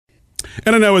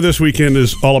And I know what this weekend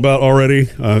is all about already.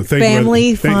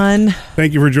 Family fun.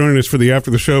 Thank you for joining us for the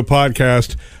After the Show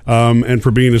podcast and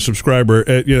for being a subscriber.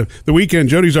 The weekend,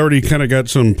 Jody's already kind of got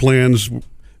some plans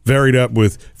varied up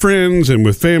with friends and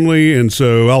with family, and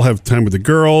so I'll have time with the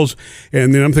girls.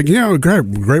 And then I'm thinking,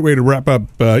 great way to wrap up,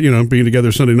 being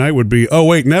together Sunday night would be, oh,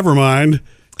 wait, never mind.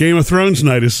 Game of Thrones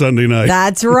night is Sunday night.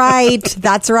 That's right.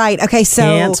 That's right. Okay, so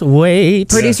can't wait.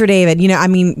 Producer David,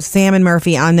 Sam and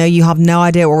Murphy, I know you have no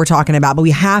idea what we're talking about, but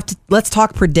let's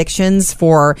talk predictions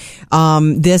for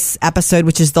this episode,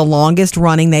 which is the longest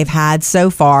running they've had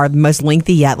so far, the most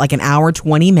lengthy yet, like an hour,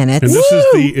 20 minutes.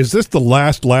 And is this the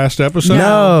last episode?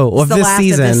 No, of this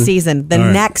season. Of this season. The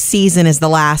next season is the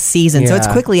last season. Yeah. So it's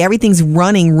quickly, everything's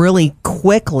running really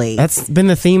quickly. That's been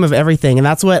the theme of everything. And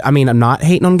that's what, I'm not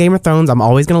hating on Game of Thrones. I'm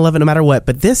always going to love it no matter what.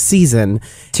 But this season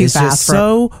is just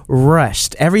so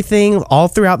rushed. Everything all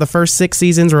throughout the first 6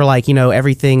 seasons were like,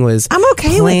 everything was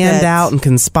planned out and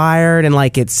conspired, and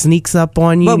like it sneaks up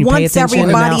on you. But you once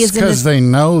everybody is in because they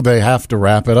know they have to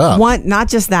wrap it up. Not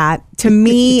just that. To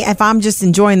me, if I'm just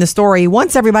enjoying the story,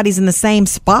 once everybody's in the same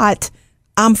spot,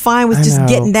 I'm fine with just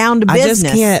getting down to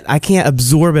business. I can't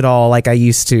absorb it all like I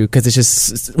used to, because it's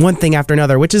just one thing after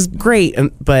another, which is great,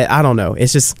 but I don't know.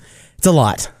 It's a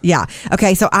lot. Yeah.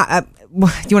 Okay. So do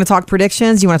you want to talk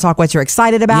predictions? Do you want to talk what you're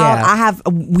excited about? Yeah. I have a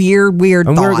weird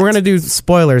and thought. We're going to do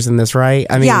spoilers in this, right?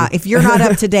 If you're not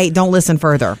up to date, don't listen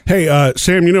further. Hey,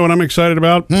 Sam, you know what I'm excited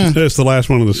about? It's the last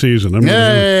one of the season.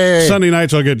 Sunday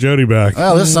nights, I'll get Jody back.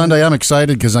 Well, this Sunday, I'm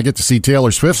excited because I get to see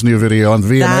Taylor Swift's new video on the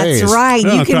VMAs. That's right.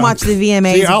 You can watch the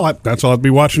VMAs. See, I'll be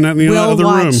watching that in the other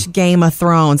room. We'll watch Game of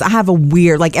Thrones. I have a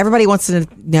weird, everybody wants to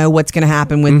know what's going to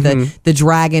happen with the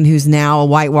dragon who's now a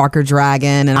White Walker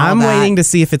dragon and all I'm that. waiting to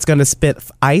see if it's going to spit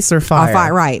ice or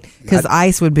fire. Right. Because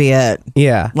ice would be it.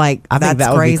 Yeah. I think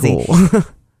that crazy. would be cool.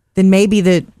 Then maybe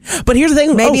But here's the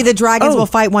thing. Maybe the dragons will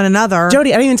fight one another.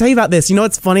 Jody, I didn't even tell you about this. You know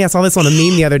what's funny? I saw this on a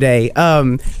meme the other day.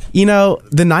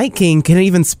 The Night King can't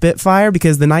even spit fire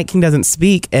because the Night King doesn't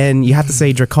speak, and you have to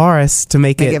say Dracarys to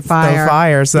make it fire. Throw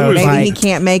fire. So maybe he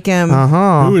can't make him.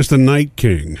 Who is the Night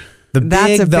King?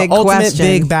 The ultimate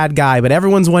big bad guy, but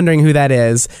everyone's wondering who that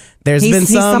is.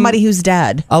 He's somebody who's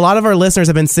dead. A lot of our listeners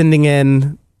have been sending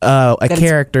in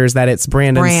characters that it's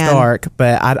Brandon Stark,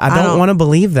 but I don't want to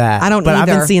believe that. I don't But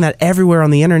either. I've been seeing that everywhere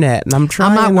on the internet, and I'm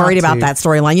not worried about that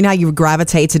storyline. You know how you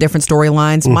gravitate to different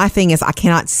storylines? My thing is I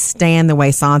cannot stand the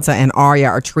way Sansa and Arya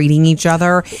are treating each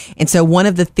other. And so one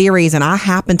of the theories, and I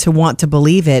happen to want to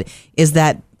believe it, is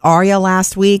that Arya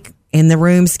last week in the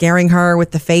room scaring her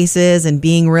with the faces and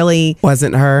being really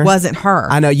wasn't her.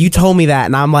 I know you told me that,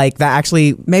 and I'm like, that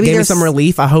actually gave me some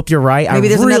relief. I hope you're right. Maybe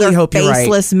there's really another hope you're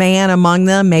faceless man among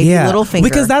them. Maybe Littlefinger.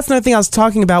 Because that's another thing I was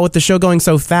talking about with the show going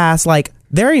so fast. Like,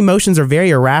 their emotions are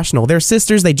very irrational. They're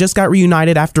sisters. They just got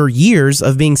reunited after years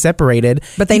of being separated.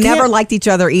 But they never liked each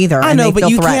other either. I know, but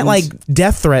you can't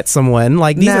death threat someone.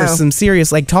 Like, these are some serious,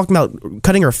 talking about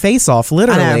cutting her face off,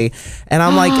 literally. And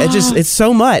I'm like, it's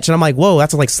so much. And I'm like, whoa,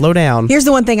 that's slow down. Here's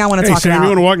the one thing I want to talk Sam, about. you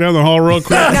want to walk down the hall real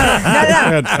quick? No.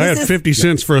 I had 50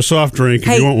 cents for a soft drink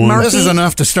if you want one. Murphy, this is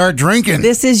enough to start drinking.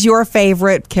 This is your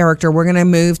favorite character. We're going to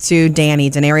move to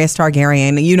Dany, Daenerys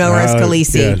Targaryen. You know her as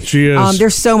Khaleesi. Yeah, she is.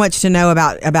 There's so much to know about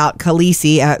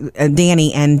Khaleesi,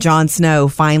 Dany and Jon Snow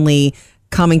finally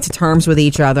coming to terms with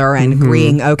each other and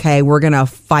agreeing, okay, we're going to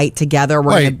fight together.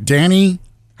 Dany?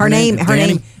 Her name,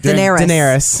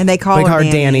 Daenerys. And they call her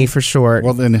Dany for short.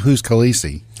 Well, then who's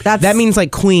Khaleesi? That means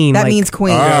queen. That means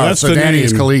queen. That's so Dany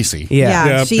is Khaleesi.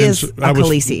 Yeah, she is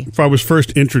Khaleesi. I was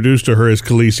first introduced to her as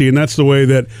Khaleesi, and that's the way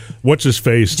that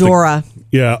what's-his-face? Jorah.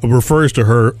 Refers to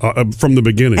her from the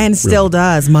beginning. And still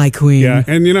does, my queen. Yeah,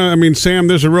 and Sam,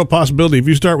 there's a real possibility. If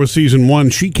you start with season 1,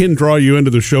 she can draw you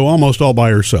into the show almost all by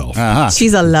herself.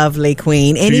 She's a lovely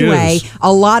queen. Anyway,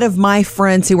 a lot of my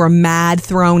friends who are mad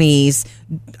thronies,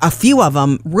 a few of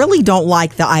them really don't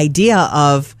like the idea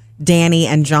of Dany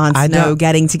and Jon Snow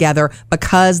getting together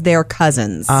because they're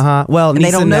cousins. Well, and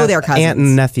they don't know their cousins. Aunt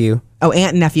and nephew. Oh,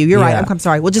 aunt and nephew. You're right. I'm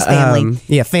sorry. Well, just family.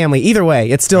 Family. Either way,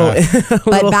 it's still.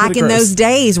 But back in those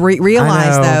days,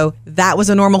 realize though that was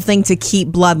a normal thing to keep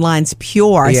bloodlines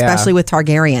pure, especially with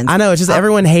Targaryens. I know. It's just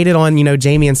everyone hated on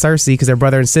Jaime and Cersei because they're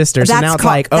brother and sister. So now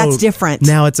it's that's different.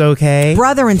 Now it's okay.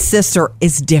 Brother and sister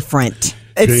is different.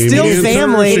 It's still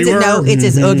family. It's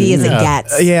as oogie as it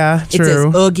gets. Yeah, true. It's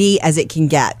as oogie as it can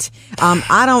get.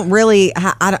 I don't really.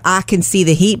 I can see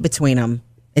the heat between them.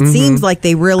 It seems like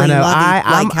they really love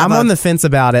it. I'm on the fence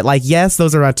about it. Yes,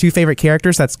 those are our two favorite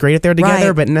characters. That's great if they're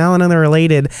together, but now they're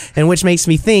related. And which makes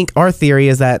me think our theory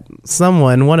is that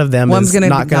one of them is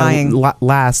not going to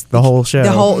last the whole show.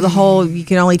 The whole, you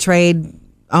can only trade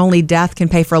only death can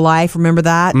pay for life. Remember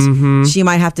that? Mm-hmm. She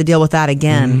might have to deal with that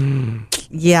again.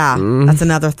 Yeah, that's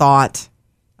another thought.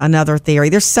 Another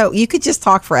theory. You could just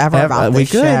talk forever about this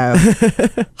show.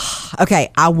 Okay,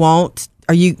 I won't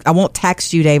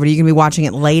text you, David. Are you going to be watching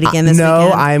it late again this weekend? No,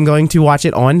 I am going to watch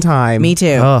it on time. Me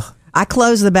too. Ugh. I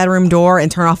close the bedroom door and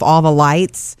turn off all the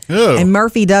lights. Ew. And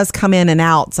Murphy does come in and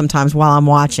out sometimes while I'm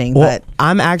watching. Well, But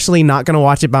I'm actually not going to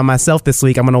watch it by myself this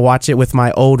week. I'm going to watch it with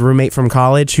my old roommate from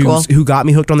college who got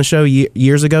me hooked on the show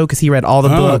years ago because he read all the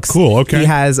books. Cool. Okay. He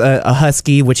has a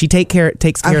husky, which he takes care of.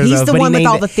 He's the one with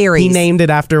all the theories. He named it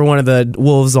after one of the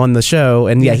wolves on the show.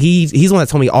 And he's the one that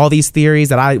told me all these theories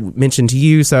that I mentioned to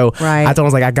you. So I told him, I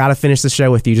was like, I got to finish the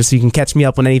show with you just so you can catch me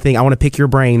up on anything. I want to pick your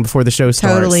brain before the show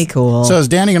starts. totally cool. So is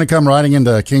Danny going to come riding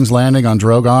into King's Landing on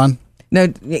Drogon? No,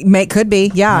 could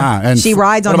be. Yeah. And she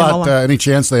rides on What him. about any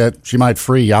chance that she might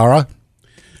free Yara?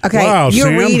 Okay, Wow, you're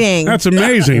Sam, reading. That's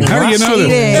amazing. How do you know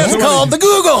this? It's called the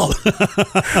Google.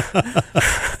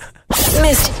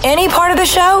 Missed any part of the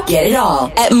show? Get it all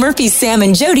at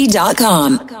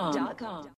murphysamandjody.com.